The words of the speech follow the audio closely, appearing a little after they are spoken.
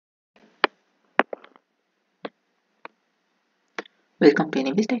Welcome to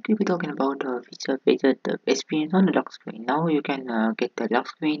Anyways Tech. We'll be talking about feature the experience on the lock screen. Now you can get the lock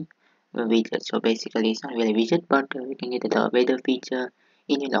screen widget. So basically, it's not really a widget, but you can get the weather feature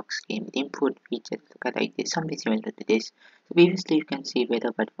in your lock screen. The input feature like this, something similar to this. So previously you can see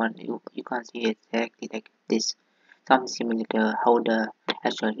weather, but one you can't see it exactly like this. Something similar to how the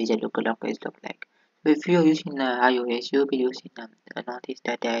actual widget look like. So if you're using iOS, you'll be using notice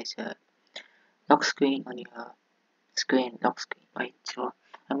that there is a lock screen on your lock screen, right? So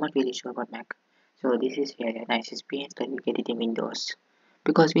I'm not really sure about Mac. So this is a nice experience that we get it in Windows.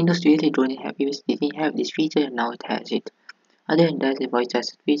 Because Windows really don't have previously didn't have this feature and now it has it. Other than that, the voice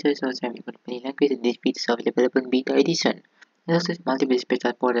assist features also have many languages. These features are available in beta edition. There's also multiple space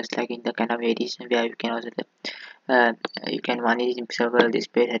supporters like in the Canary edition where you can also uh, you can run it in several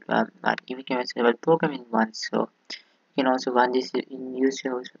displays at but you can run several program in one. So you can also run this in use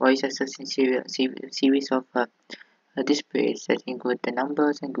your voice assistant series of displays that include the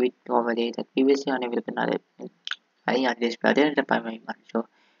numbers and grid overlay that previously unavailable in other display other than the primary one. So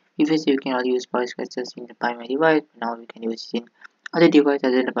previously you can only use voice gestures in the primary device, but now you can use it in other devices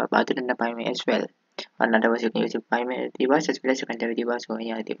other than the primary as well. In other words, you can use your primary device as well as secondary device or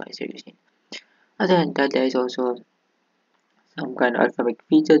any other device you're using. Other than that, there is also some kind of alphabet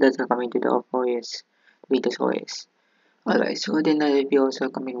feature that's coming to the OS, Windows OS. Alright, so then we also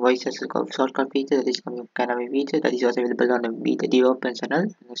coming voice as a shortcut feature that is coming kind of a feature that is also available on the beta developer channel.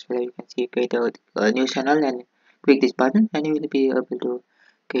 And as well, you can see create a new channel and click this button, and you will be able to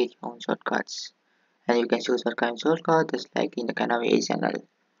create your own shortcuts. And you can choose what kind of shortcut, just like in the Canary channel.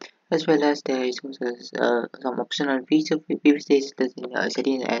 As well as there is also some optional feature previously that in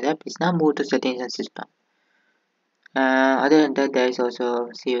settings and app is now moved to settings and system. Other than that, there is also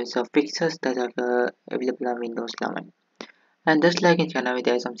a series of fixes that are available on Windows 11. And just like in January,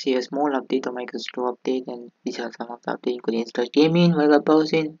 there is some serious small update or Microsoft Store update, and these are some of the updates including install gaming, while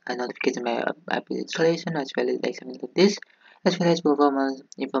browsing, and notification by app installation, as well as like something like this, as well as performance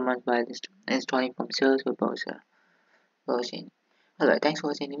improvement while installing from search or browser browsing. Alright, thanks for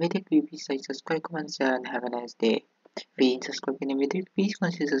watching Innovative. Please like, subscribe, comment, share, and have a nice day. If you didn't subscribe to Innovative, please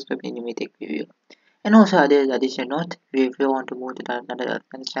consider subscribing to Innovative Review. And also, other additional note, if you want to move to another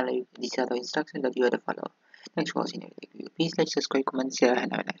channel, these are the instructions that you have to follow. Thanks for watching the video. Please like, subscribe, comment, share,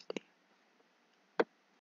 and have a nice day.